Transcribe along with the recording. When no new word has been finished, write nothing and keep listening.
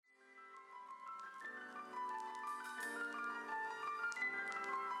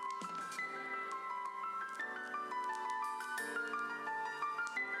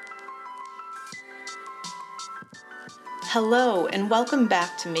Hello, and welcome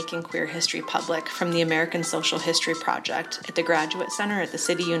back to Making Queer History Public from the American Social History Project at the Graduate Center at the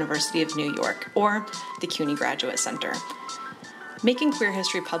City University of New York, or the CUNY Graduate Center. Making Queer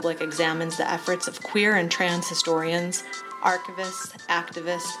History Public examines the efforts of queer and trans historians, archivists,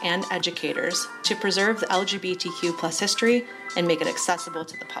 activists, and educators to preserve the LGBTQ+ history and make it accessible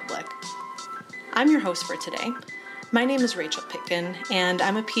to the public. I'm your host for today. My name is Rachel Pitkin, and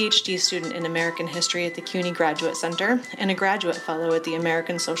I'm a PhD student in American History at the CUNY Graduate Center and a graduate fellow at the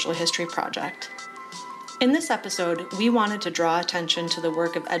American Social History Project. In this episode, we wanted to draw attention to the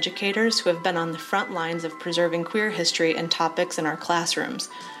work of educators who have been on the front lines of preserving queer history and topics in our classrooms,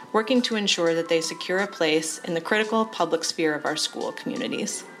 working to ensure that they secure a place in the critical public sphere of our school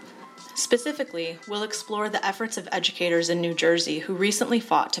communities. Specifically, we'll explore the efforts of educators in New Jersey who recently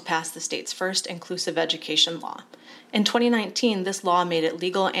fought to pass the state's first inclusive education law. In 2019, this law made it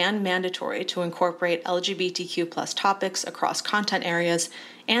legal and mandatory to incorporate LGBTQ+ topics across content areas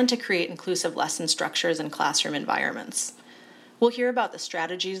and to create inclusive lesson structures and classroom environments. We'll hear about the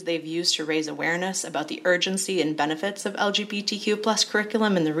strategies they've used to raise awareness about the urgency and benefits of LGBTQ+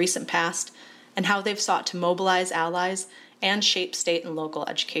 curriculum in the recent past, and how they've sought to mobilize allies and shape state and local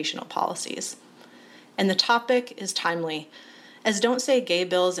educational policies. And the topic is timely, as Don't Say Gay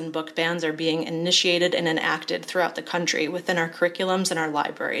bills and book bans are being initiated and enacted throughout the country within our curriculums and our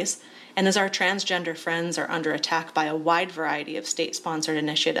libraries, and as our transgender friends are under attack by a wide variety of state-sponsored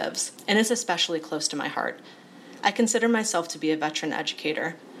initiatives, and is especially close to my heart. I consider myself to be a veteran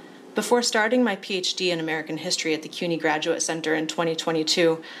educator. Before starting my PhD in American History at the CUNY Graduate Center in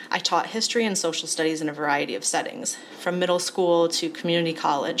 2022, I taught history and social studies in a variety of settings, from middle school to community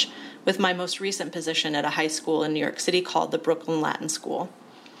college, with my most recent position at a high school in New York City called the Brooklyn Latin School.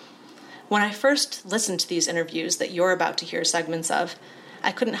 When I first listened to these interviews that you're about to hear segments of,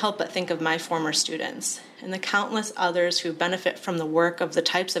 I couldn't help but think of my former students and the countless others who benefit from the work of the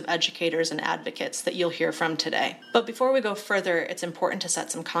types of educators and advocates that you'll hear from today. But before we go further, it's important to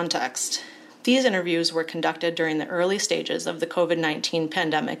set some context. These interviews were conducted during the early stages of the COVID-19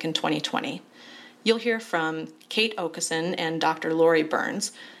 pandemic in 2020. You'll hear from Kate Okeson and Dr. Lori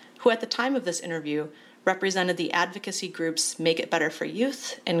Burns, who at the time of this interview represented the advocacy groups Make It Better for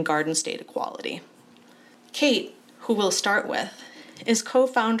Youth and Garden State Equality. Kate, who we'll start with, is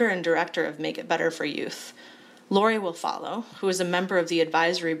co-founder and director of Make It Better for Youth. Lori will follow, who is a member of the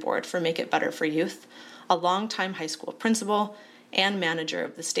advisory board for Make It Better for Youth, a longtime high school principal, and manager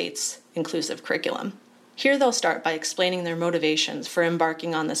of the state's inclusive curriculum. Here they'll start by explaining their motivations for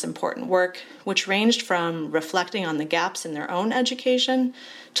embarking on this important work, which ranged from reflecting on the gaps in their own education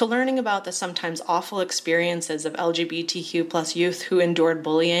to learning about the sometimes awful experiences of LGBTQ+ youth who endured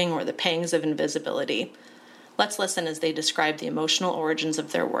bullying or the pangs of invisibility. Let's listen as they describe the emotional origins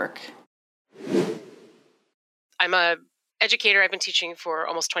of their work. I'm an educator. I've been teaching for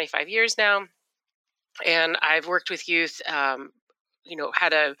almost 25 years now, and I've worked with youth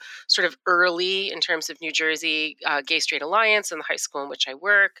had a sort of early in terms of New Jersey Gay Straight Alliance in the high school in which I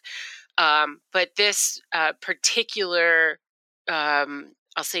work. But this particular, I'll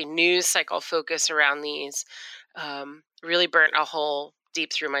say, news cycle focus around these really burnt a hole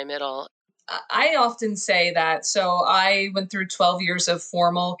deep through my middle. I often say that. So I went through 12 years of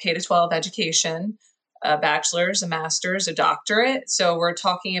formal K-12 education, a bachelor's, a master's, a doctorate. So we're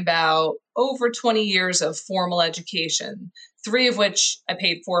talking about over 20 years of formal education, 3 of which I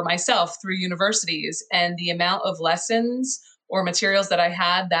paid for myself through universities. And the amount of lessons or materials that I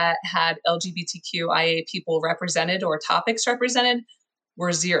had that had LGBTQIA people represented or topics represented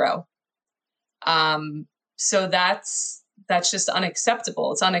were 0. So that's just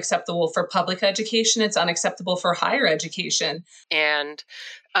unacceptable. It's unacceptable for public education. It's unacceptable for higher education. And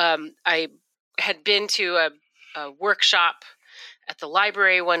I had been to a workshop at the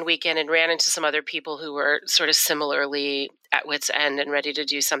library one weekend and ran into some other people who were sort of similarly at wit's end and ready to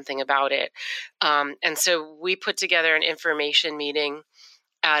do something about it. And so we put together an information meeting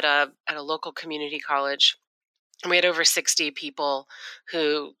at a local community college. And we had over 60 people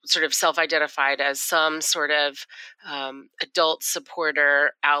who sort of self-identified as some sort of adult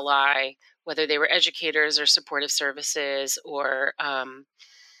supporter, ally, whether they were educators or supportive services or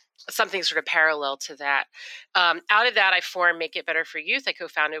something sort of parallel to that. Out of that, I formed Make It Better for Youth. I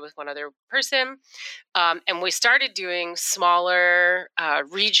co-founded with one other person. And we started doing smaller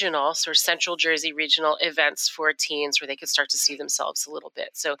regional, sort of central Jersey regional events for teens where they could start to see themselves a little bit.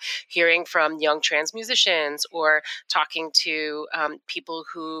 So hearing from young trans musicians or talking to people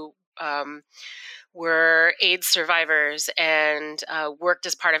who were AIDS survivors and worked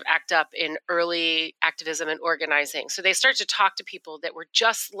as part of ACT UP in early activism and organizing. So they started to talk to people that were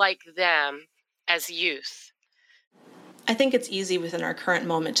just like them as youth. I think it's easy within our current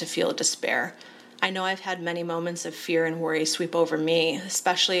moment to feel despair. I know I've had many moments of fear and worry sweep over me,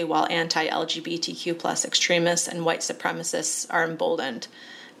 especially while anti-LGBTQ plus extremists and white supremacists are emboldened.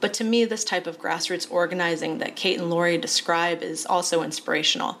 But to me, this type of grassroots organizing that Kate and Lori describe is also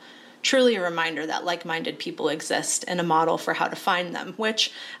inspirational. Truly a reminder that like-minded people exist and a model for how to find them,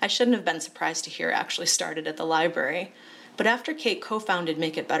 which I shouldn't have been surprised to hear actually started at the library. But after Kate co-founded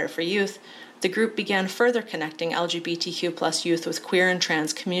Make It Better for Youth, the group began further connecting LGBTQ plus youth with queer and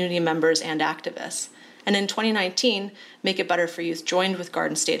trans community members and activists. And in 2019, Make It Better for Youth joined with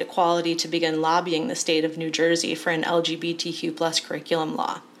Garden State Equality to begin lobbying the state of New Jersey for an LGBTQ plus curriculum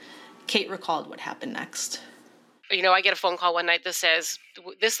law. Kate recalled what happened next. I get a phone call one night that says,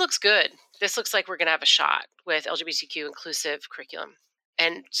 this looks good. This looks like we're going to have a shot with LGBTQ inclusive curriculum.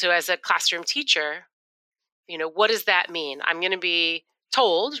 And so as a classroom teacher, what does that mean? I'm going to be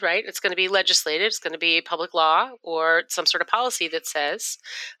told, right? It's going to be legislated. It's going to be public law or some sort of policy that says,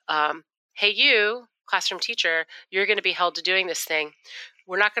 hey, you, classroom teacher, you're going to be held to doing this thing.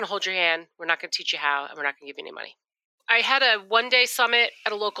 We're not going to hold your hand. We're not going to teach you how, and we're not going to give you any money. I had a one-day summit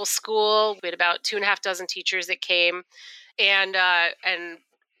at a local school. We had about 2.5 dozen teachers that came, and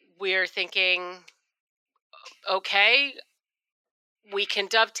we're thinking, okay, we can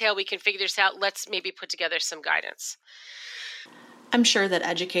dovetail, we can figure this out. Let's maybe put together some guidance. I'm sure that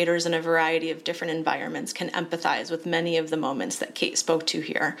educators in a variety of different environments can empathize with many of the moments that Kate spoke to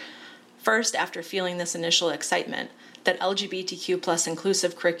here. First, after feeling this initial excitement, that LGBTQ plus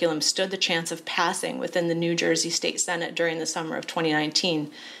inclusive curriculum stood the chance of passing within the New Jersey State Senate during the summer of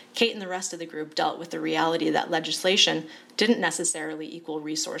 2019, Kate and the rest of the group dealt with the reality that legislation didn't necessarily equal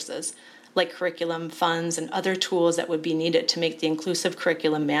resources, like curriculum, funds, and other tools that would be needed to make the inclusive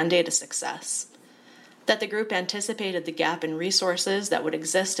curriculum mandate a success. That the group anticipated the gap in resources that would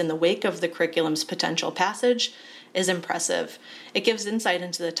exist in the wake of the curriculum's potential passage is impressive. It gives insight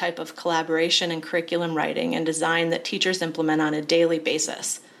into the type of collaboration in curriculum writing and design that teachers implement on a daily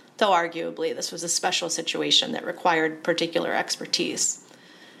basis, though arguably this was a special situation that required particular expertise.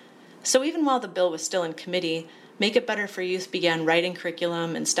 So even while the bill was still in committee, Make It Better for Youth began writing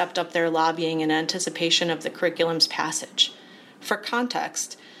curriculum and stepped up their lobbying in anticipation of the curriculum's passage. For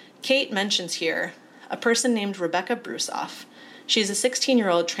context, Kate mentions here a person named Rebecca Brusoff. She's a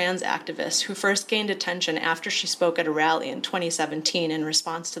 16-year-old trans activist who first gained attention after she spoke at a rally in 2017 in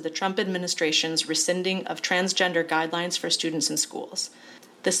response to the Trump administration's rescinding of transgender guidelines for students in schools.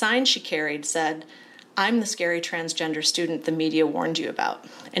 The sign she carried said, "I'm the scary transgender student the media warned you about,"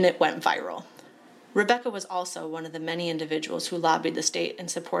 and it went viral. Rebecca was also one of the many individuals who lobbied the state in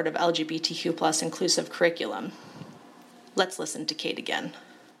support of LGBTQ plus inclusive curriculum. Let's listen to Kate again.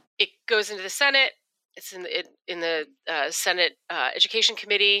 It goes into the Senate. It's in the Senate Education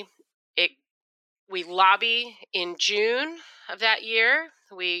Committee. We lobby in June of that year.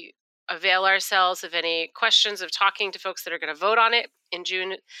 We avail ourselves of any questions of talking to folks that are going to vote on it in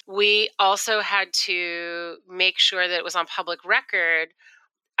June. We also had to make sure that it was on public record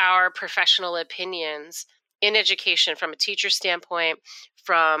our professional opinions in education from a teacher standpoint,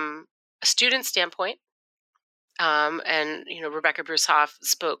 from a student standpoint. And Rebecca Brusoff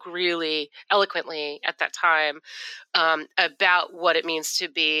spoke really eloquently at that time about what it means to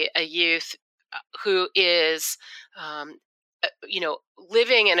be a youth who is,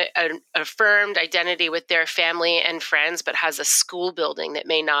 living in an affirmed identity with their family and friends, but has a school building that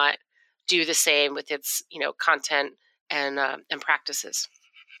may not do the same with its, content and practices.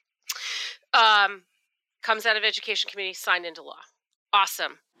 Comes out of Education Committee, signed into law.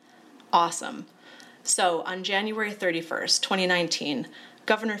 Awesome. So, on January 31st, 2019,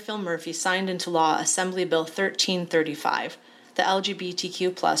 Governor Phil Murphy signed into law Assembly Bill 1335, the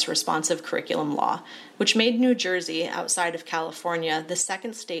LGBTQ plus responsive curriculum law, which made New Jersey, outside of California, the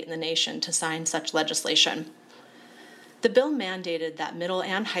second state in the nation to sign such legislation. The bill mandated that middle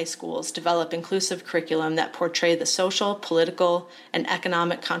and high schools develop inclusive curriculum that portray the social, political, and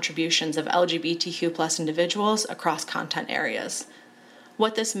economic contributions of LGBTQ plus individuals across content areas.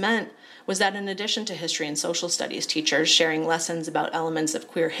 What this meant was that in addition to history and social studies teachers sharing lessons about elements of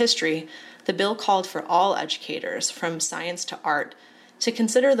queer history, the bill called for all educators, from science to art, to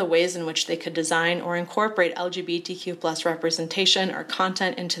consider the ways in which they could design or incorporate LGBTQ plus representation or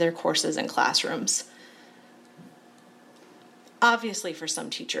content into their courses and classrooms. Obviously, for some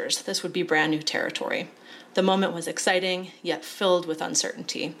teachers, this would be brand new territory. The moment was exciting, yet filled with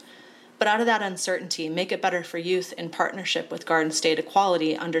uncertainty. But out of that uncertainty, Make It Better for Youth, in partnership with Garden State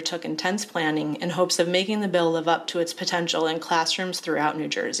Equality, undertook intense planning in hopes of making the bill live up to its potential in classrooms throughout New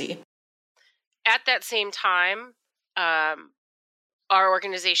Jersey. At that same time, our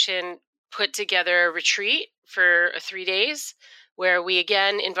organization put together a retreat for 3 days, where we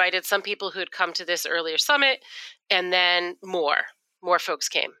again invited some people who had come to this earlier summit, and then more folks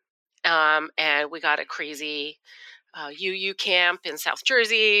came. And we got a crazy UU camp in South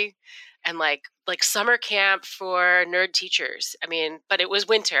Jersey, and like summer camp for nerd teachers. I mean, but it was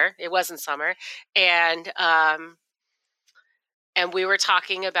winter; it wasn't summer, and we were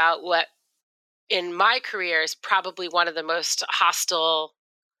talking about what in my career is probably one of the most hostile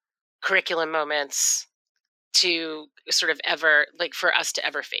curriculum moments to sort of ever, like, for us to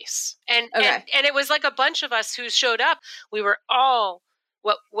ever face. And it was like a bunch of us who showed up. We were all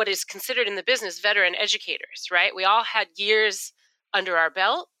what is considered in the business veteran educators, right? We all had years under our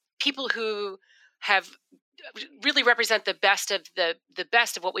belt, people who have really represent the best of the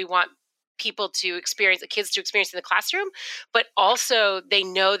best of what we want people to experience, the kids to experience in the classroom, but also they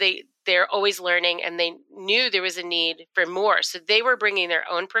know they're always learning, and they knew there was a need for more. So they were bringing their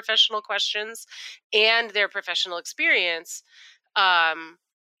own professional questions and their professional experience. And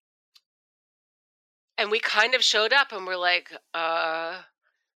we kind of showed up and we're like,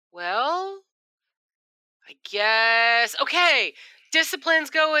 well, I guess, okay,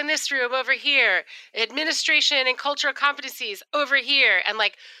 disciplines go in this room over here, administration and cultural competencies over here.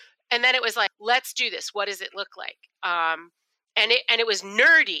 And then it was like, let's do this. What does it look like? And it was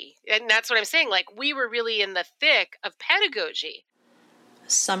nerdy. And that's what I'm saying. Like, we were really in the thick of pedagogy.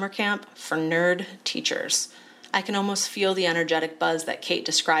 Summer camp for nerd teachers. I can almost feel the energetic buzz that Kate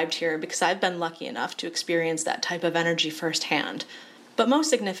described here because I've been lucky enough to experience that type of energy firsthand. But most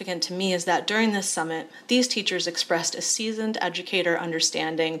significant to me is that during this summit, these teachers expressed a seasoned educator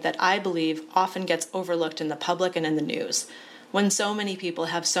understanding that I believe often gets overlooked in the public and in the news, when so many people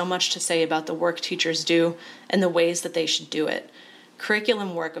have so much to say about the work teachers do and the ways that they should do it.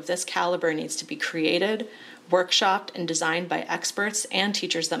 Curriculum work of this caliber needs to be created, workshopped, and designed by experts and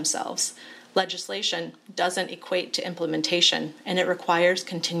teachers themselves. Legislation doesn't equate to implementation, and it requires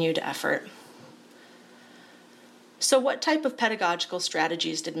continued effort. So what type of pedagogical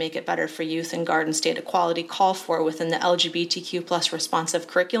strategies did Make It Better for Youth and Garden State Equality call for within the LGBTQ+ responsive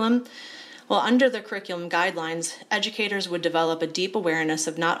curriculum? Well, under the curriculum guidelines, educators would develop a deep awareness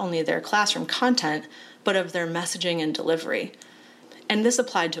of not only their classroom content, but of their messaging and delivery. And this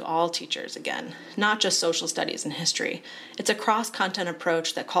applied to all teachers, again, not just social studies and history. It's a cross-content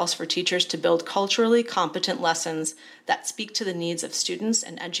approach that calls for teachers to build culturally competent lessons that speak to the needs of students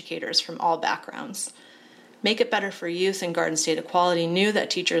and educators from all backgrounds. Make It Better for Youth and Garden State Equality knew that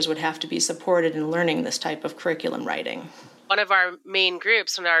teachers would have to be supported in learning this type of curriculum writing. One of our main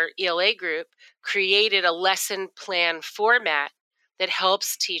groups, in our ELA group, created a lesson plan format that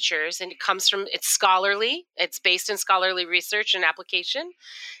helps teachers, and it's scholarly, it's based in scholarly research and application,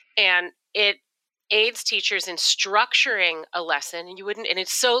 and it aids teachers in structuring a lesson. And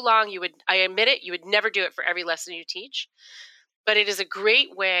it's so long, I admit it, you would never do it for every lesson you teach. But it is a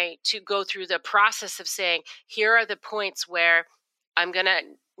great way to go through the process of saying, here are the points where I'm going to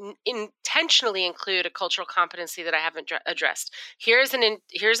intentionally include a cultural competency that I haven't addressed. Here's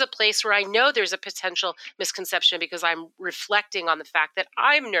a place where I know there's a potential misconception because I'm reflecting on the fact that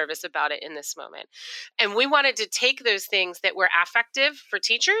I'm nervous about it in this moment. And we wanted to take those things that were affective for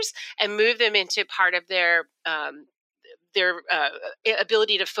teachers and move them into part of their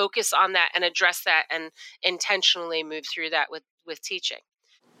ability to focus on that and address that and intentionally move through that with teaching.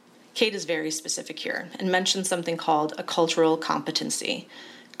 Kate is very specific here and mentions something called a cultural competency.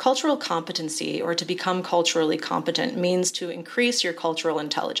 Cultural competency, or to become culturally competent, means to increase your cultural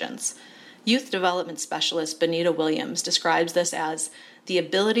intelligence. Youth development specialist Benita Williams describes this as the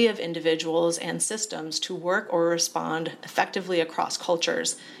ability of individuals and systems to work or respond effectively across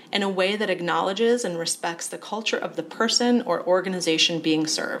cultures in a way that acknowledges and respects the culture of the person or organization being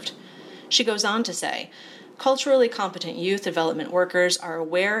served. She goes on to say, culturally competent youth development workers are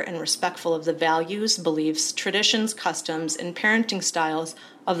aware and respectful of the values, beliefs, traditions, customs, and parenting styles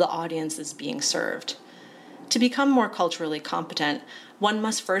of the audiences being served. To become more culturally competent, one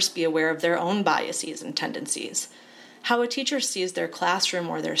must first be aware of their own biases and tendencies, how a teacher sees their classroom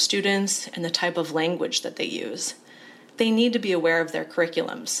or their students, and the type of language that they use. They need to be aware of their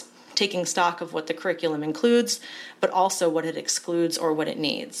curriculums, taking stock of what the curriculum includes, but also what it excludes or what it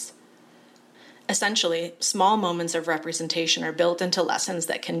needs. Essentially, small moments of representation are built into lessons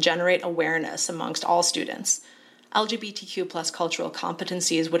that can generate awareness amongst all students. LGBTQ+ cultural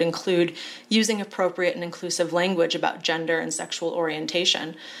competencies would include using appropriate and inclusive language about gender and sexual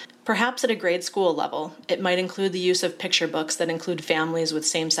orientation. Perhaps at a grade school level, it might include the use of picture books that include families with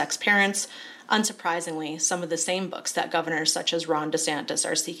same-sex parents, unsurprisingly, some of the same books that governors such as Ron DeSantis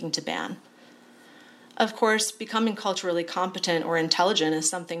are seeking to ban. Of course, becoming culturally competent or intelligent is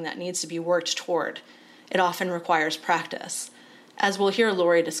something that needs to be worked toward. It often requires practice. As we'll hear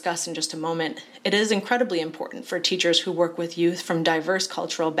Lori discuss in just a moment, it is incredibly important for teachers who work with youth from diverse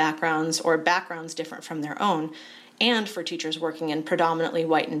cultural backgrounds or backgrounds different from their own, and for teachers working in predominantly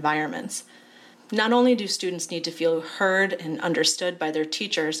white environments. Not only do students need to feel heard and understood by their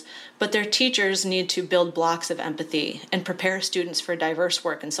teachers, but their teachers need to build blocks of empathy and prepare students for diverse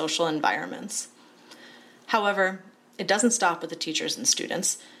work in social environments. However, it doesn't stop with the teachers and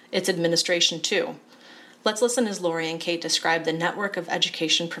students. It's administration too. Let's listen as Lori and Kate describe the network of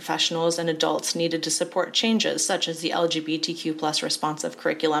education professionals and adults needed to support changes such as the LGBTQ+ responsive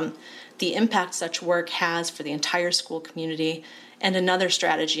curriculum, the impact such work has for the entire school community, and another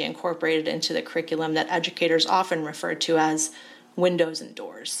strategy incorporated into the curriculum that educators often refer to as windows and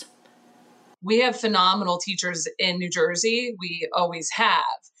doors. We have phenomenal teachers in New Jersey. We always have.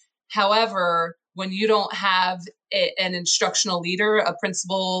 However, when you don't have an instructional leader, a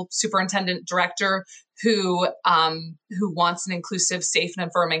principal, superintendent, director who wants an inclusive, safe, and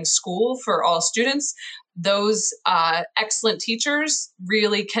affirming school for all students, those excellent teachers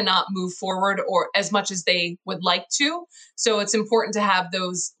really cannot move forward or as much as they would like to. So it's important to have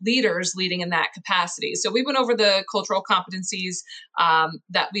those leaders leading in that capacity. So we went over the cultural competencies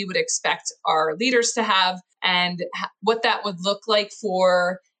that we would expect our leaders to have and what that would look like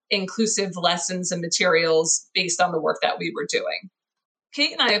for inclusive lessons and materials based on the work that we were doing.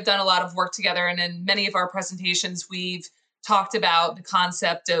 Kate and I have done a lot of work together, and in many of our presentations, we've talked about the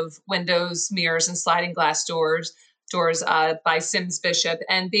concept of windows, mirrors, and sliding glass doors by Sims Bishop,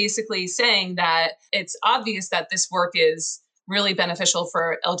 and basically saying that it's obvious that this work is really beneficial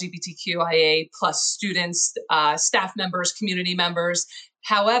for LGBTQIA plus students, staff members, community members.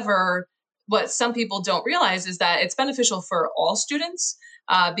 However, what some people don't realize is that it's beneficial for all students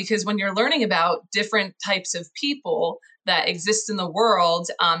because when you're learning about different types of people that exist in the world,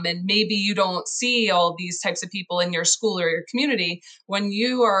 and maybe you don't see all these types of people in your school or your community, when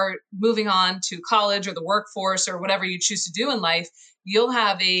you are moving on to college or the workforce or whatever you choose to do in life, you'll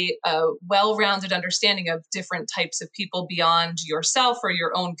have a well-rounded understanding of different types of people beyond yourself or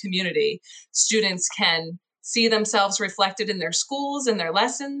your own community. Students can see themselves reflected in their schools and their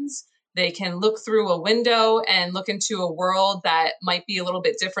lessons. They can look through a window and look into a world that might be a little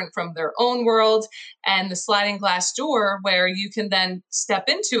bit different from their own world. And the sliding glass door, where you can then step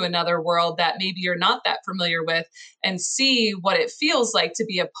into another world that maybe you're not that familiar with and see what it feels like to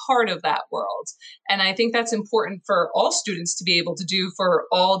be a part of that world. And I think that's important for all students to be able to do for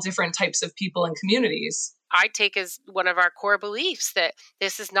all different types of people and communities. I take as one of our core beliefs that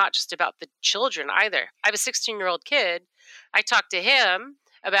this is not just about the children either. I have a 16-year-old kid. I talked to him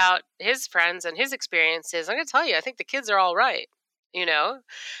about his friends and his experiences. I'm going to tell you, I think the kids are all right,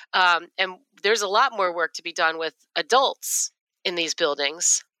 and there's a lot more work to be done with adults in these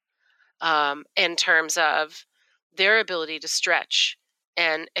buildings in terms of their ability to stretch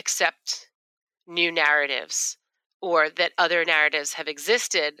and accept new narratives or that other narratives have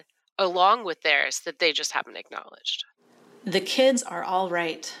existed along with theirs that they just haven't acknowledged. The kids are all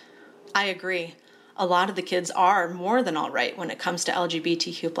right. I agree. A lot of the kids are more than all right when it comes to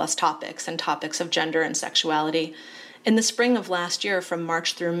LGBTQ+ topics and topics of gender and sexuality. In the spring of last year, from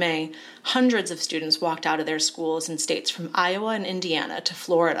March through May, hundreds of students walked out of their schools in states from Iowa and Indiana to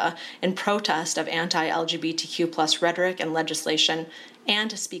Florida in protest of anti-LGBTQ+ rhetoric and legislation, and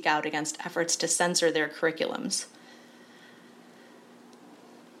to speak out against efforts to censor their curriculums.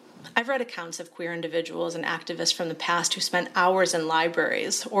 I've read accounts of queer individuals and activists from the past who spent hours in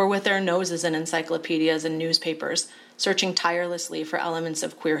libraries or with their noses in encyclopedias and newspapers, searching tirelessly for elements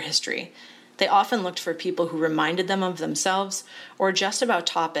of queer history. They often looked for people who reminded them of themselves or just about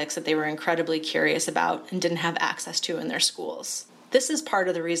topics that they were incredibly curious about and didn't have access to in their schools. This is part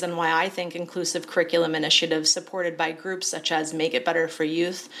of the reason why I think inclusive curriculum initiatives supported by groups such as Make It Better for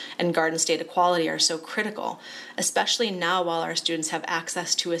Youth and Garden State Equality are so critical, especially now while our students have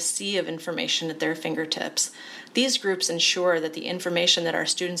access to a sea of information at their fingertips. These groups ensure that the information that our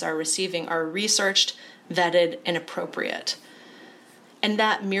students are receiving are researched, vetted, and appropriate. And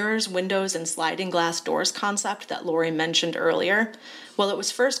that mirrors, windows, and sliding glass doors concept that Lori mentioned earlier, well, it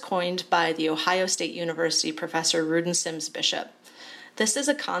was first coined by the Ohio State University professor Rudin Sims Bishop. This is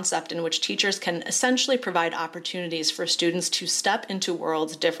a concept in which teachers can essentially provide opportunities for students to step into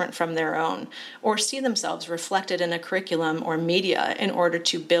worlds different from their own, or see themselves reflected in a curriculum or media in order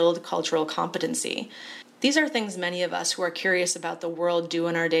to build cultural competency. These are things many of us who are curious about the world do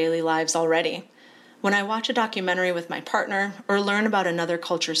in our daily lives already. When I watch a documentary with my partner or learn about another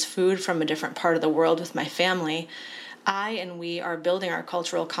culture's food from a different part of the world with my family, I and we are building our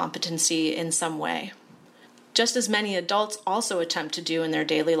cultural competency in some way. Just as many adults also attempt to do in their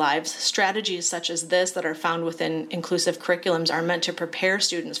daily lives, strategies such as this that are found within inclusive curriculums are meant to prepare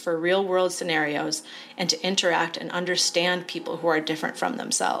students for real-world scenarios and to interact and understand people who are different from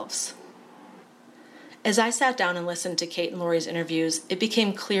themselves. As I sat down and listened to Kate and Lori's interviews, it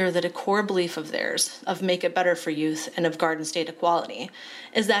became clear that a core belief of theirs, of Make It Better for Youth and of Garden State Equality,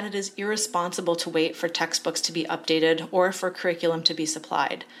 is that it is irresponsible to wait for textbooks to be updated or for curriculum to be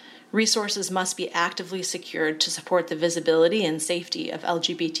supplied. Resources must be actively secured to support the visibility and safety of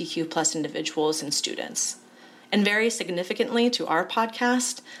LGBTQ+ individuals and students. And very significantly to our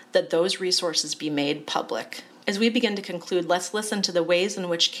podcast, that those resources be made public. As we begin to conclude, let's listen to the ways in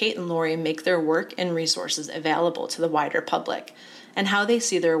which Kate and Lori make their work and resources available to the wider public, and how they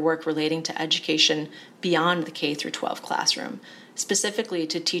see their work relating to education beyond the K-12 classroom, specifically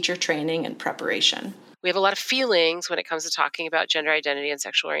to teacher training and preparation. We have a lot of feelings when it comes to talking about gender identity and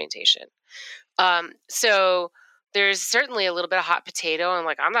sexual orientation. So there's certainly a little bit of hot potato and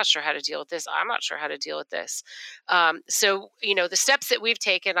I'm not sure how to deal with this. I'm not sure how to deal with this. So the steps that we've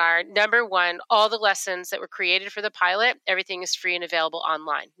taken are, number one, all the lessons that were created for the pilot, everything is free and available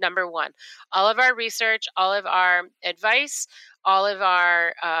online. Number one, all of our research, all of our advice, all of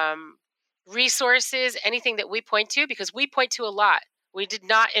our resources, anything that we point to, because we point to a lot. We did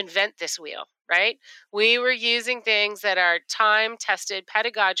not invent this wheel, right? We were using things that are time-tested,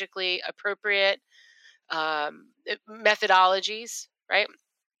 pedagogically appropriate methodologies, right?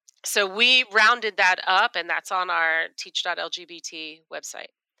 So we rounded that up, and that's on our teach.lgbt website.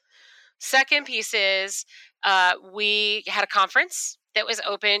 Second piece is we had a conference that was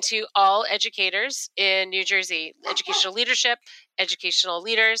open to all educators in New Jersey, educational leadership, educational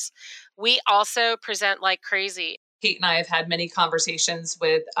leaders. We also present like crazy. Kate and I have had many conversations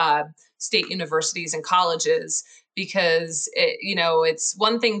with state universities and colleges because it's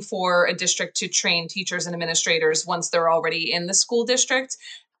one thing for a district to train teachers and administrators once they're already in the school district.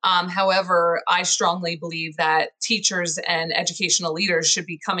 However, I strongly believe that teachers and educational leaders should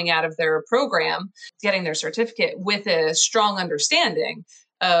be coming out of their program, getting their certificate with a strong understanding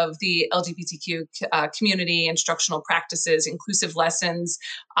of the LGBTQ community, instructional practices, inclusive lessons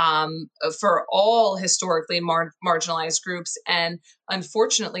for all historically marginalized groups. And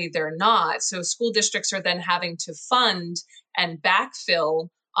unfortunately, they're not. So school districts are then having to fund and backfill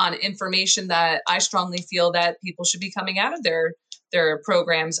on information that I strongly feel that people should be coming out of their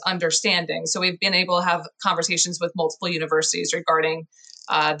programs understanding. So we've been able to have conversations with multiple universities regarding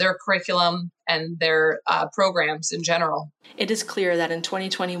their curriculum and their programs in general. It is clear that in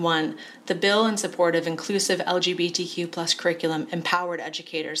 2021, the bill in support of inclusive LGBTQ+ curriculum empowered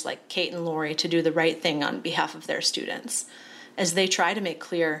educators like Kate and Lori to do the right thing on behalf of their students. As they try to make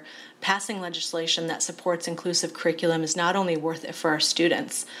clear, passing legislation that supports inclusive curriculum is not only worth it for our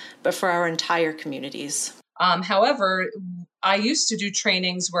students, but for our entire communities. However, I used to do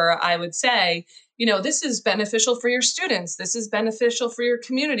trainings where I would say, this is beneficial for your students. This is beneficial for your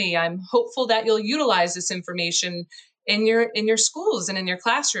community. I'm hopeful that you'll utilize this information in your schools and in your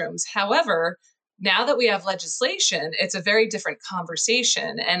classrooms. However, now that we have legislation, it's a very different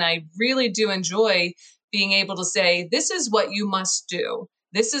conversation. And I really do enjoy being able to say, this is what you must do.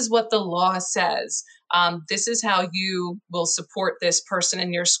 This is what the law says. This is how you will support this person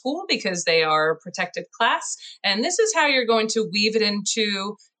in your school because they are a protected class. And this is how you're going to weave it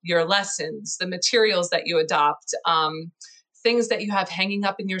into your lessons, the materials that you adopt, things that you have hanging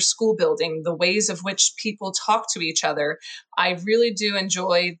up in your school building, the ways of which people talk to each other. I really do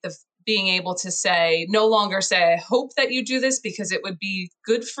enjoy being able to say, no longer say, I hope that you do this because it would be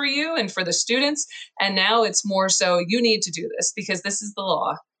good for you and for the students. And now it's more so, you need to do this because this is the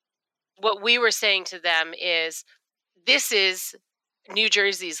law. What we were saying to them is, this is New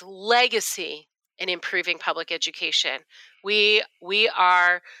Jersey's legacy in improving public education. We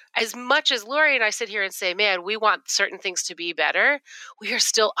are, as much as Lori and I sit here and say, man, we want certain things to be better, we are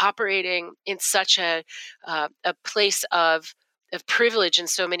still operating in such a place of privilege in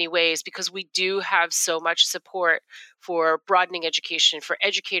so many ways because we do have so much support for broadening education, for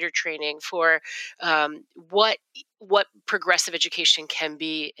educator training, for what progressive education can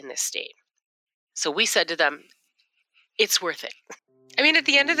be in this state. So we said to them, it's worth it. I mean, at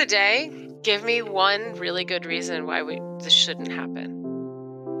the end of the day, give me one really good reason why this shouldn't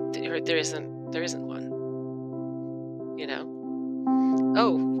happen. There isn't one.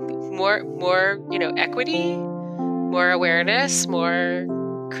 Oh, more, equity, more awareness,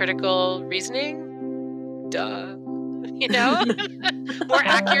 more critical reasoning. Duh. More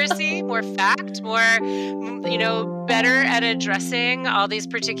accuracy, more fact, more, better at addressing all these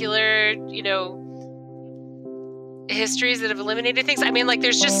particular, histories that have eliminated things. I mean, like,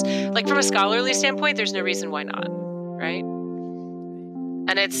 there's just, like, from a scholarly standpoint, there's no reason why not, right?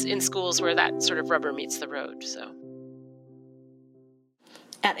 And it's in schools where that sort of rubber meets the road, so.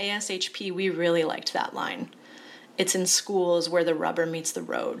 At ASHP, we really liked that line. It's in schools where the rubber meets the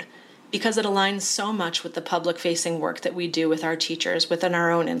road, because it aligns so much with the public-facing work that we do with our teachers within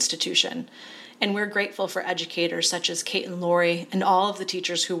our own institution. And we're grateful for educators such as Kate and Lori and all of the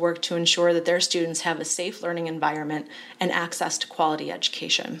teachers who work to ensure that their students have a safe learning environment and access to quality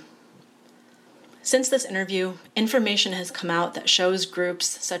education. Since this interview, information has come out that shows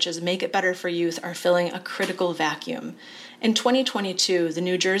groups such as Make It Better for Youth are filling a critical vacuum. In 2022, the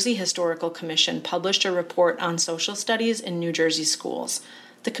New Jersey Historical Commission published a report on social studies in New Jersey schools.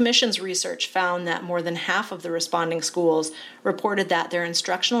 The Commission's research found that more than half of the responding schools reported that their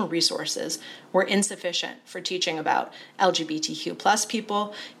instructional resources were insufficient for teaching about LGBTQ+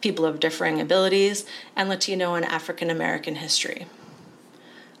 people, people of differing abilities, and Latino and African American history.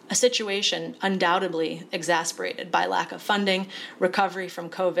 A situation undoubtedly exacerbated by lack of funding, recovery from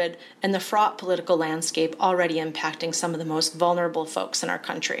COVID, and the fraught political landscape already impacting some of the most vulnerable folks in our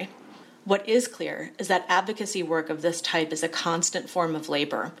country. What is clear is that advocacy work of this type is a constant form of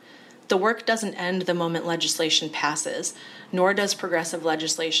labor. The work doesn't end the moment legislation passes, nor does progressive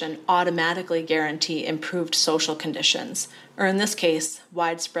legislation automatically guarantee improved social conditions, or in this case,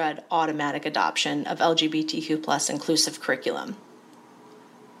 widespread automatic adoption of LGBTQ+ inclusive curriculum.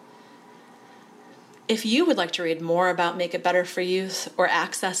 If you would like to read more about Make It Better for Youth or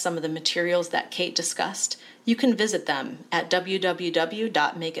access some of the materials that Kate discussed, you can visit them at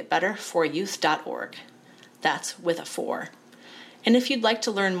www.makeitbetterforyouth.org. That's with a 4. And if you'd like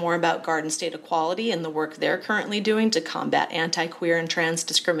to learn more about Garden State Equality and the work they're currently doing to combat anti-queer and trans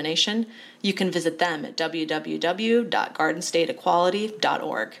discrimination, you can visit them at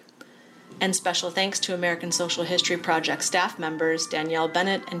www.gardenstateequality.org. And special thanks to American Social History Project staff members Danielle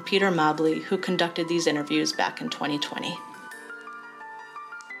Bennett and Peter Mobley, who conducted these interviews back in 2020.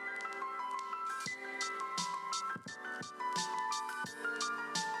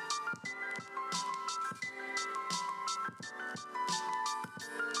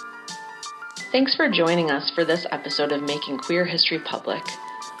 Thanks for joining us for this episode of Making Queer History Public.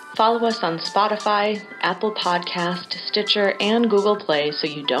 Follow us on Spotify, Apple Podcast, Stitcher, and Google Play so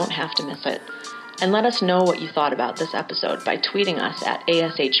you don't have to miss it. And let us know what you thought about this episode by tweeting us at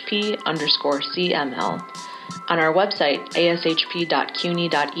ASHP_CML. On our website,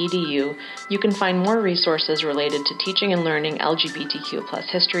 ashp.cuny.edu, you can find more resources related to teaching and learning LGBTQ+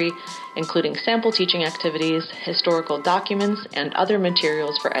 history, including sample teaching activities, historical documents, and other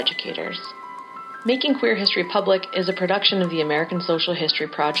materials for educators. Making Queer History Public is a production of the American Social History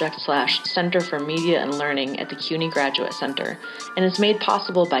Project / Center for Media and Learning at the CUNY Graduate Center and is made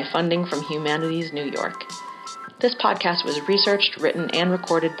possible by funding from Humanities New York. This podcast was researched, written, and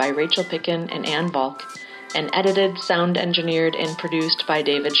recorded by Rachel Pickin and Ann Volk, and edited, sound engineered, and produced by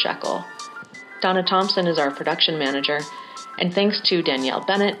David Shekel. Donna Thompson is our production manager, and thanks to Danielle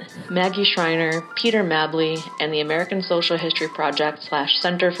Bennett, Maggie Schreiner, Peter Mabley, and the American Social History Project /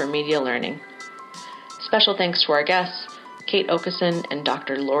 Center for Media Learning. Special thanks to our guests, Kate Okeson and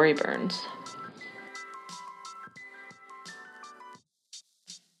Dr. Lori Burns.